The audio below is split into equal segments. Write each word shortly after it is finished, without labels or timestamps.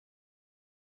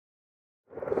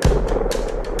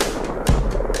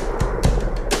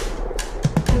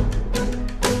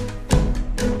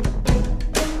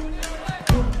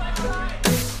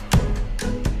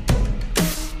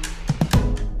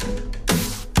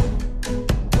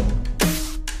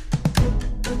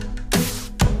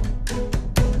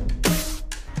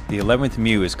The 11th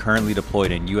MEU is currently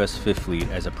deployed in U.S. Fifth Fleet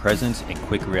as a presence and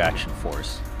quick reaction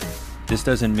force. This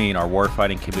doesn't mean our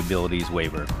warfighting capabilities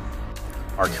waver.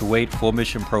 Our Kuwait full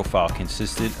mission profile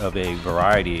consisted of a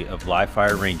variety of live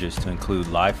fire ranges to include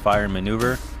live fire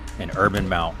maneuver and urban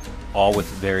mount, all with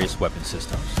various weapon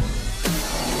systems.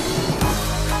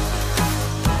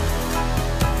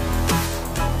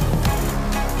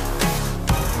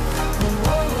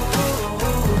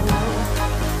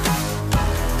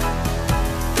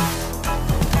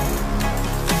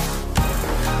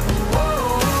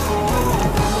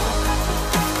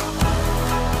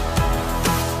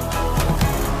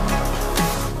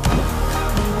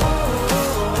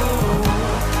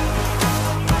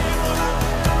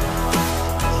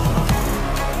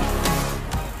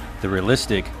 The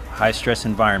realistic, high-stress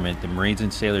environment the Marines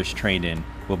and sailors trained in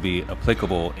will be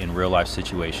applicable in real-life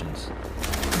situations.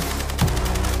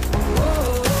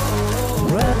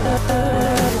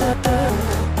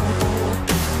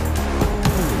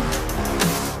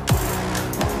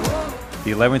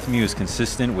 The 11th MEU is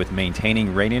consistent with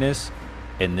maintaining readiness,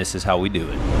 and this is how we do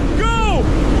it.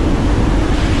 Go!